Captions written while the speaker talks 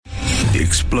The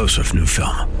explosive new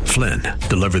film, Flynn,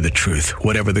 deliver the truth,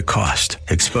 whatever the cost,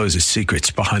 exposes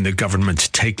secrets behind the government's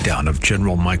takedown of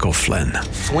General Michael Flynn.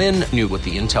 Flynn knew what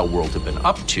the intel world had been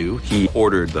up to. He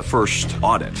ordered the first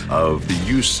audit of the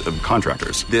use of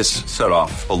contractors. This set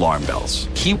off alarm bells.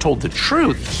 He told the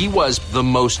truth. He was the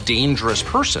most dangerous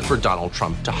person for Donald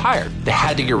Trump to hire. They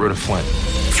had to get rid of Flynn.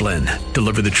 Flynn,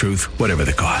 deliver the truth, whatever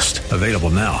the cost. Available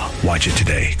now. Watch it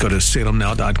today. Go to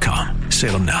salemnow.com.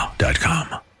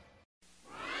 salemnow.com.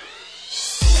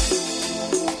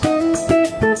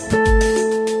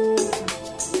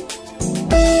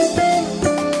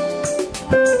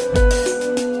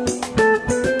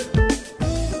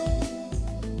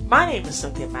 My name is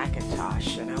Cynthia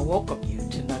McIntosh, and I welcome you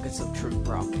to Nuggets of Truth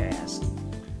broadcast.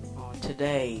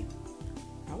 Today,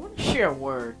 I want to share a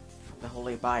word from the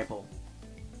Holy Bible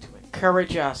to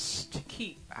encourage us to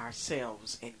keep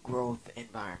ourselves in growth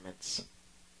environments.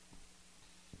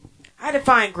 I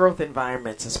define growth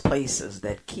environments as places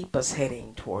that keep us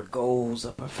heading toward goals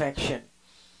of perfection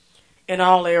in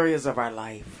all areas of our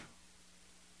life.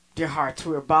 Dear hearts,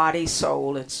 we're body,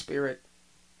 soul, and spirit.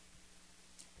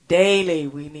 Daily,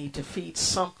 we need to feed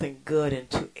something good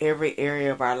into every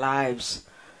area of our lives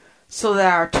so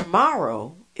that our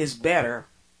tomorrow is better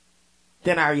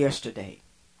than our yesterday.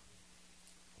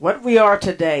 What we are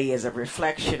today is a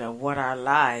reflection of what our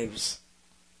lives,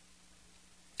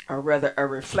 or rather a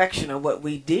reflection of what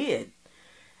we did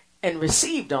and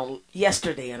received on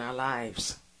yesterday in our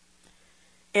lives.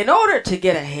 In order to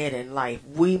get ahead in life,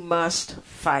 we must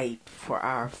fight for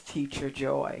our future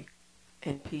joy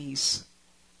and peace.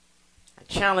 I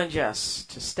challenge us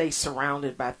to stay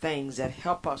surrounded by things that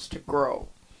help us to grow,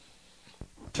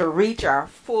 to reach our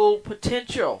full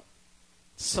potential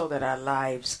so that our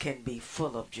lives can be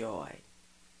full of joy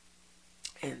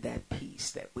and that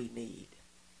peace that we need.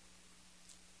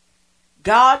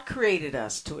 God created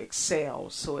us to excel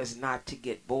so as not to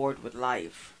get bored with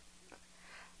life.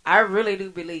 I really do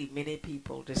believe many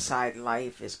people decide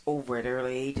life is over at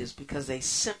early ages because they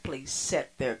simply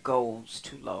set their goals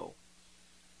too low.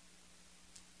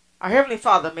 Our Heavenly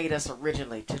Father made us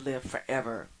originally to live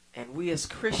forever, and we as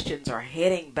Christians are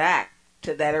heading back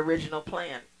to that original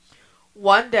plan.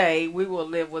 One day we will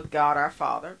live with God our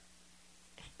Father,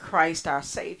 Christ our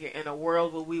Savior, in a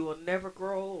world where we will never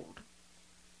grow old.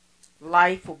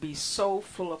 Life will be so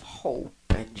full of hope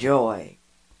and joy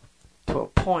to a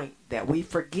point that we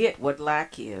forget what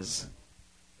lack is.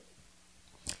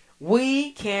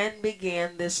 We can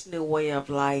begin this new way of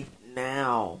life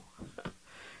now.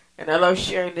 And I love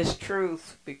sharing this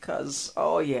truth because,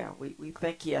 we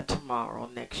think, tomorrow,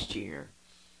 next year.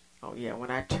 When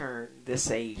I turn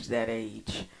this age, that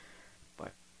age.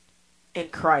 But in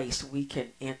Christ, we can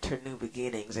enter new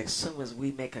beginnings as soon as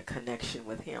we make a connection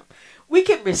with Him. We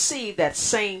can receive that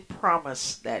same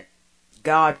promise that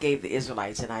God gave the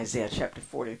Israelites in Isaiah chapter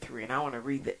 43. And I want to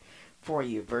read it for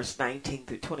you, verse 19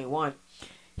 through 21.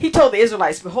 He told the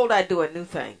Israelites, "Behold, I do a new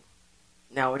thing.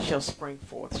 Now it shall spring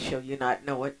forth. Shall you not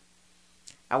know it?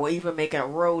 I will even make a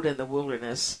road in the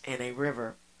wilderness and a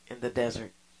river in the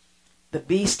desert. The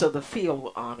beasts of the field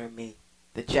will honor me,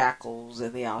 the jackals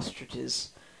and the ostriches,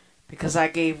 because I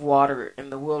gave water in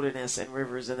the wilderness and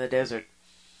rivers in the desert,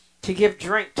 to give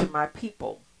drink to my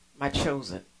people, my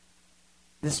chosen.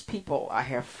 This people I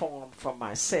have formed for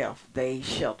myself, they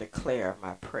shall declare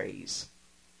my praise."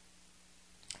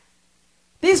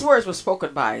 These words were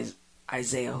spoken by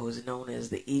Isaiah, who is known as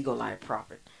the eagle-eye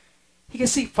prophet. He could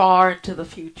see far into the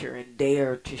future and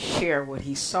dared to share what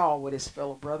he saw with his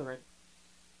fellow brethren.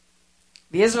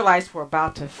 The Israelites were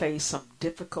about to face some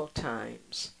difficult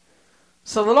times.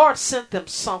 So the Lord sent them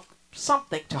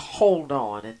something to hold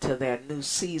on until their new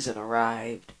season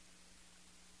arrived.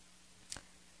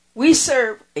 We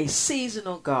serve a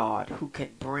seasonal God who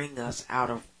can bring us out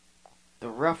of the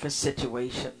roughest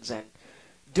situations, and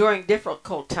during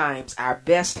difficult times, our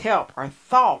best help are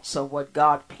thoughts of what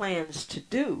God plans to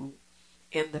do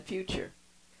in the future.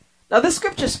 Now, this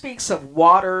scripture speaks of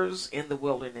waters in the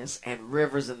wilderness and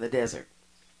rivers in the desert.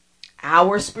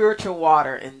 Our spiritual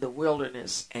water in the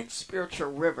wilderness and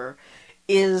spiritual river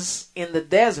is in the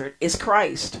desert is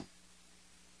Christ.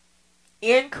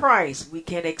 In Christ, we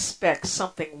can expect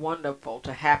something wonderful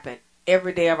to happen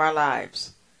every day of our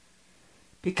lives.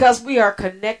 Because we are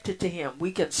connected to Him,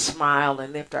 we can smile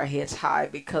and lift our heads high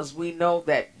because we know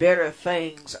that better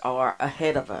things are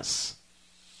ahead of us.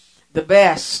 The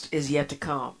best is yet to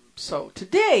come. So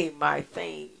today, my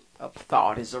theme of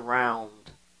thought is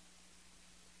around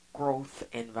growth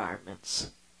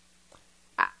environments.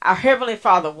 Our Heavenly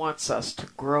Father wants us to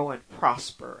grow and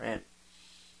prosper, and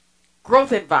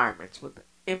growth environments with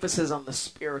emphasis on the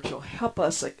spiritual help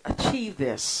us achieve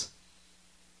this.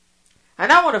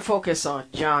 And I want to focus on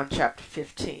John chapter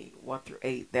 15, 1 through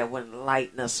 8, that will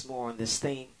enlighten us more on this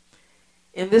theme.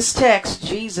 In this text,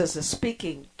 Jesus is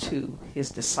speaking to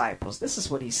his disciples. This is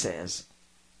what he says.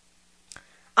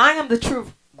 I am the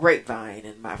true grapevine,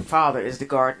 and my Father is the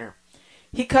gardener.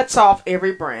 He cuts off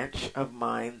every branch of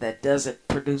mine that doesn't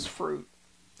produce fruit,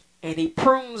 and he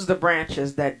prunes the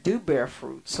branches that do bear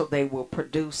fruit so they will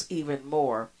produce even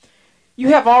more. You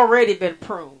have already been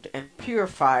pruned and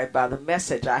purified by the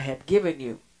message I have given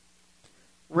you.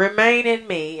 Remain in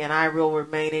me, and I will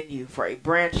remain in you, for a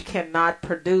branch cannot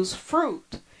produce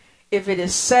fruit if it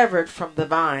is severed from the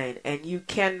vine, and you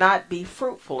cannot be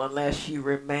fruitful unless you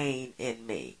remain in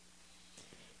me.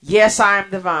 Yes, I am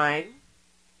the vine.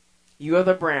 You are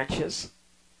the branches.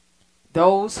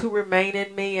 Those who remain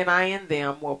in me and I in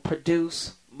them will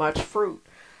produce much fruit.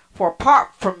 For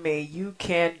apart from me, you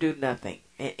can do nothing.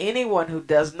 And anyone who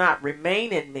does not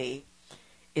remain in me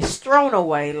is thrown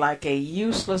away like a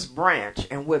useless branch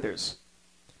and withers.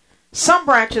 Some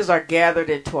branches are gathered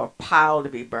into a pile to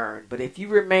be burned, but if you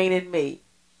remain in me,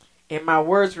 and my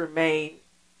words remain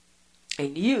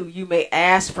in you, you may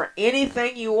ask for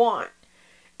anything you want,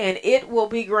 and it will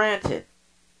be granted.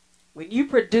 When you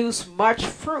produce much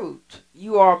fruit,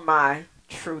 you are my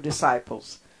true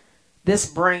disciples. This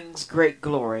brings great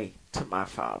glory to my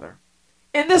Father.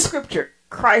 In this scripture,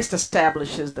 Christ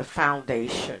establishes the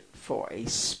foundation for a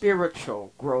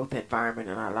spiritual growth environment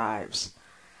in our lives.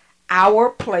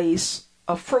 Our place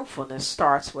of fruitfulness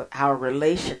starts with our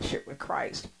relationship with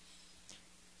Christ.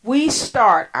 We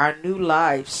start our new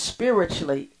lives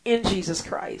spiritually in Jesus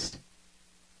Christ.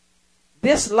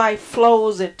 This life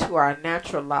flows into our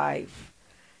natural life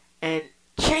and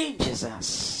changes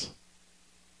us.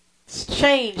 This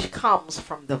change comes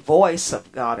from the voice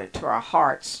of God into our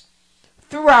hearts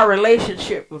through our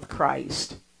relationship with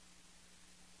Christ.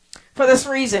 For this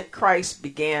reason, Christ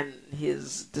began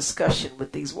his discussion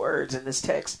with these words in this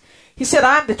text. He said,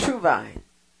 I'm the true vine.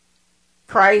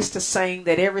 Christ is saying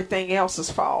that everything else is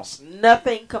false.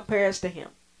 Nothing compares to him.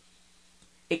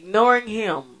 Ignoring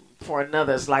him for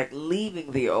another is like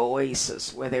leaving the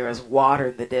oasis where there is water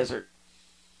in the desert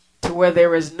to where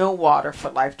there is no water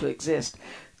for life to exist.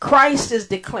 Christ is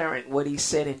declaring what he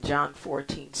said in John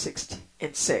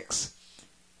 14:6,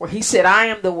 where he said, I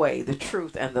am the way, the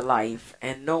truth, and the life,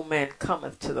 and no man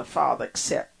cometh to the Father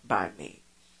except by me.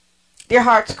 Dear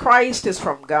hearts, Christ is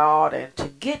from God, and to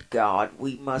get God,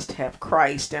 we must have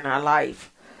Christ in our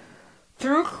life.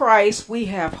 Through Christ, we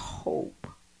have hope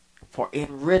for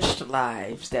enriched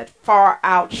lives that far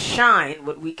outshine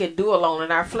what we can do alone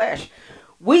in our flesh.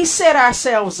 We set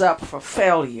ourselves up for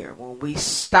failure when we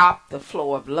stop the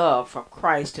flow of love from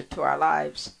Christ into our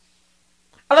lives.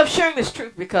 I love sharing this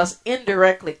truth because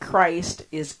indirectly Christ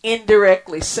is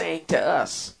indirectly saying to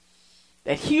us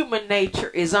that human nature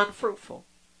is unfruitful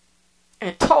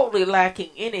and totally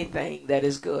lacking anything that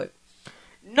is good.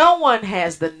 No one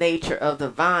has the nature of the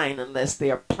vine unless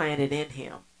they are planted in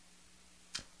him.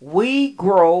 We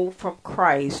grow from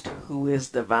Christ, who is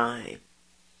the vine.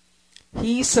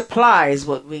 He supplies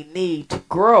what we need to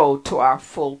grow to our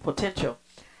full potential.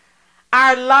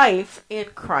 Our life in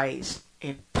Christ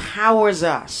empowers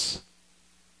us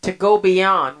to go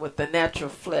beyond what the natural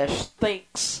flesh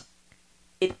thinks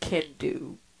it can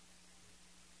do.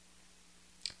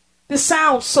 This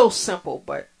sounds so simple,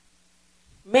 but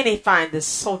many find this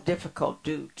so difficult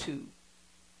due to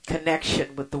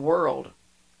connection with the world.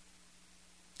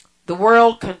 The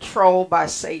world controlled by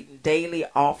Satan daily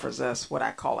offers us what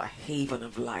I call a haven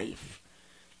of life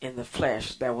in the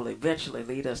flesh that will eventually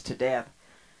lead us to death.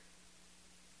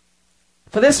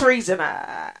 For this reason,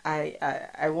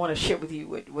 I want to share with you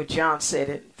what John said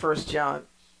in 1 John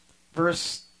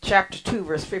chapter 2,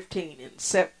 verse 15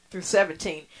 and through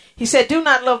 17. He said, do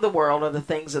not love the world or the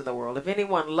things in the world. If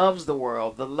anyone loves the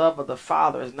world, the love of the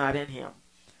Father is not in him.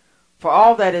 For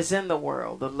all that is in the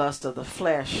world, the lust of the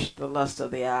flesh, the lust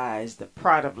of the eyes, the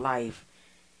pride of life,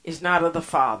 is not of the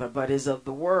Father, but is of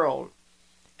the world.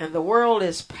 And the world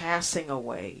is passing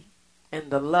away, and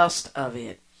the lust of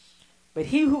it. But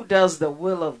he who does the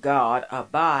will of God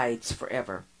abides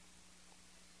forever.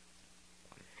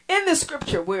 In the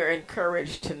scripture, we're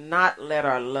encouraged to not let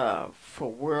our love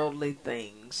for worldly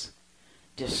things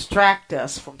distract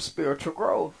us from spiritual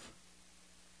growth.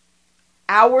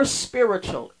 Our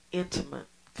spiritual intimate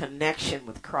connection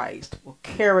with Christ will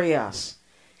carry us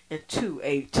into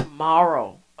a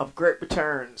tomorrow of great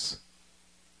returns.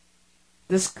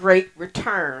 This great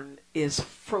return is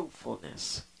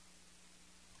fruitfulness.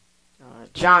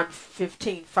 John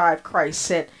 15:5, Christ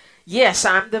said, yes,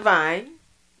 I'm the vine,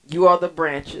 you are the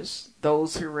branches.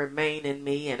 Those who remain in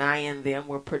me and I in them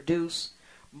will produce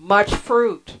much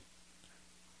fruit.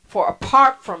 For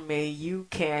apart from me, you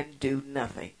can do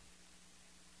nothing.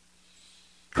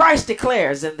 Christ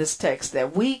declares in this text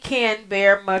that we can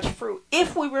bear much fruit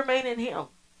if we remain in him.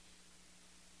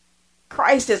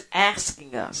 Christ is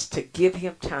asking us to give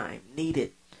him time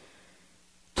needed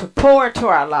to pour into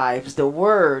our lives the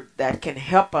word that can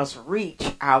help us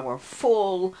reach our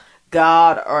full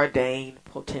God-ordained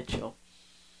potential.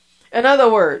 In other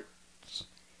words,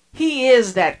 he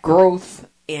is that growth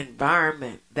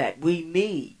environment that we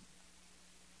need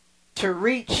to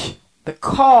reach the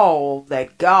call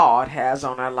that God has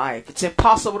on our life. It's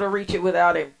impossible to reach it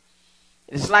without him.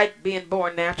 It's like being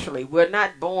born naturally. We're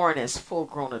not born as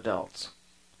full-grown adults.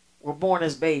 We're born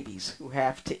as babies who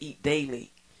have to eat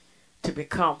daily to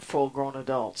become full-grown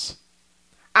adults.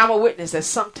 I'm a witness that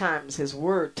sometimes his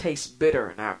word tastes bitter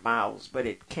in our mouths, but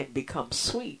it can become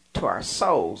sweet to our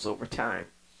souls over time.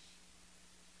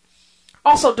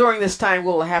 Also, during this time,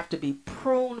 we'll have to be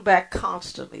pruned back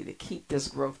constantly to keep this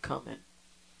growth coming.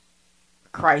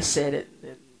 Christ said it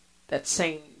in that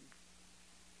same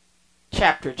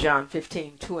chapter, John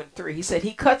 15:2-3. He said,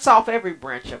 he cuts off every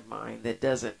branch of mine that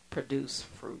doesn't produce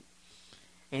fruit.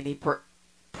 And he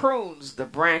prunes the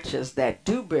branches that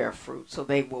do bear fruit so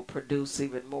they will produce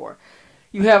even more.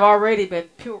 You have already been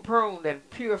pruned and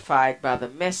purified by the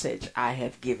message I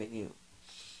have given you.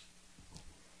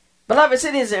 Beloveds,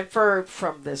 it is inferred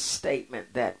from this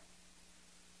statement that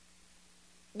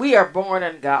we are born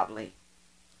ungodly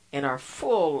and are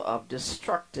full of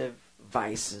destructive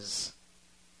vices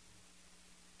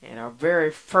and are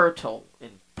very fertile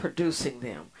in producing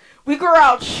them. We grow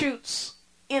out shoots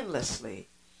endlessly,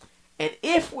 and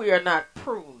if we are not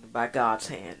pruned by God's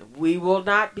hand, we will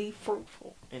not be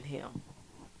fruitful in him.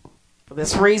 For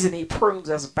this reason, he prunes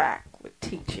us back with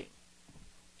teaching.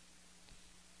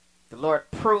 The Lord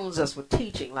prunes us with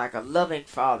teaching like a loving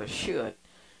father should.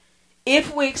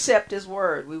 If we accept his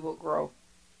word, we will grow.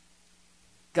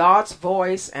 God's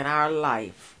voice and our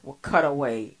life will cut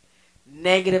away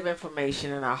negative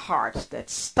information in our hearts that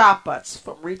stop us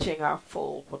from reaching our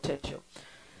full potential.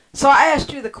 So I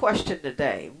asked you the question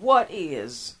today, what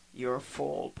is your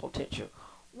full potential?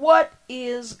 What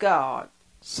is God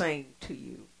saying to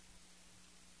you?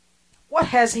 What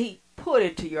has he put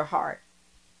into your heart?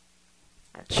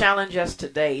 I challenge us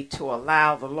today to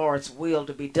allow the Lord's will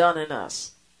to be done in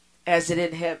us as it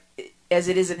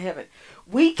is in heaven.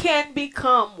 We can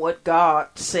become what God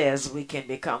says we can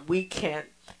become. We can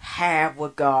have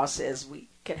what God says we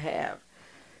can have.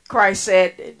 Christ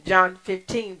said in John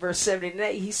 15, verse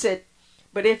 78, he said,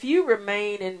 but if you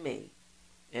remain in me,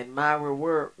 and my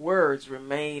words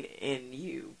remain in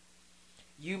you,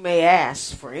 you may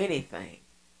ask for anything,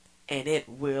 and it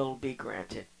will be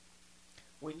granted.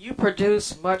 When you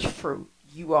produce much fruit,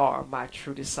 you are my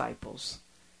true disciples.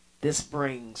 This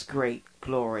brings great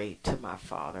glory to my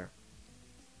Father.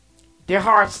 Dear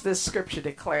hearts, this scripture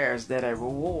declares that a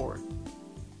reward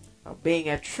of being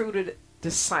a true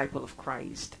disciple of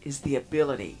Christ is the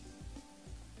ability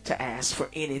to ask for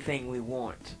anything we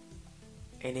want,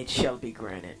 and it shall be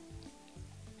granted.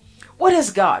 What has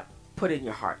God put in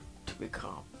your heart to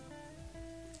become?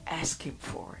 Ask him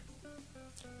for it.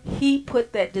 He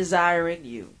put that desire in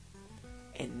you,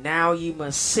 and now you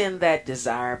must send that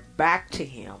desire back to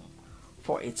him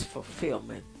for its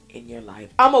fulfillment in your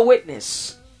life. I'm a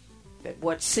witness that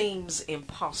what seems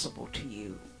impossible to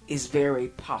you is very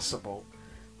possible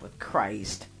with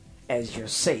Christ as your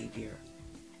Savior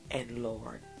and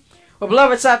Lord. Well,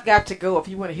 beloveds, I've got to go. If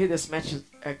you want to hear this message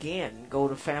again, go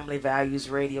to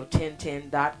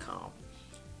FamilyValuesRadio1010.com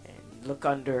and look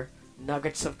under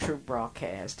Nuggets of True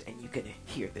Broadcast, and you can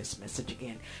hear this message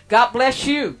again. God bless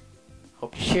you.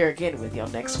 Hope to share again with you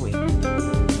next week.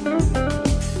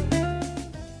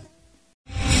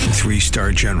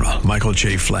 3-star General Michael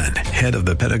J. Flynn, head of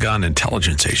the Pentagon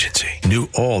Intelligence Agency, knew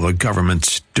all the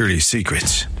government's dirty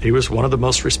secrets. He was one of the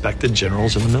most respected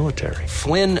generals in the military.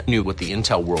 Flynn knew what the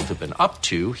intel world had been up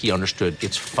to. He understood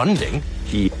its funding.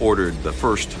 He ordered the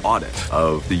first audit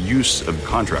of the use of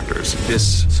contractors.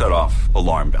 This set off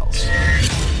alarm bells.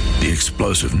 The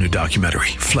explosive new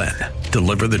documentary, Flynn,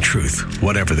 Deliver the Truth,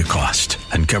 Whatever the Cost,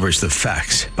 uncovers the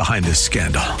facts behind this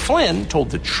scandal. Flynn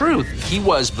told the truth. He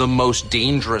was the most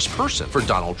dangerous person for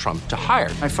Donald Trump to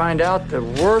hire. I find out the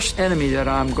worst enemy that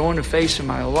I'm going to face in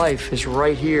my life is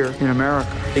right here in America.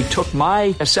 They took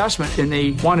my assessment and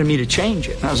they wanted me to change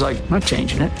it. And I was like, I'm not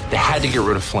changing it. They had to get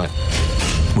rid of Flynn.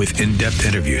 With in-depth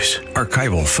interviews,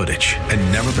 archival footage,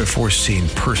 and never-before-seen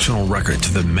personal records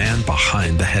of the man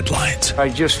behind the headlines. I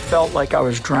just felt like I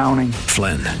was drowning.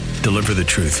 Flynn, Deliver the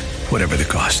Truth, Whatever the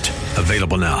Cost.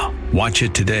 Available now. Watch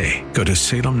it today. Go to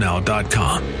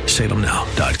salemnow.com.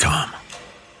 salemnow.com.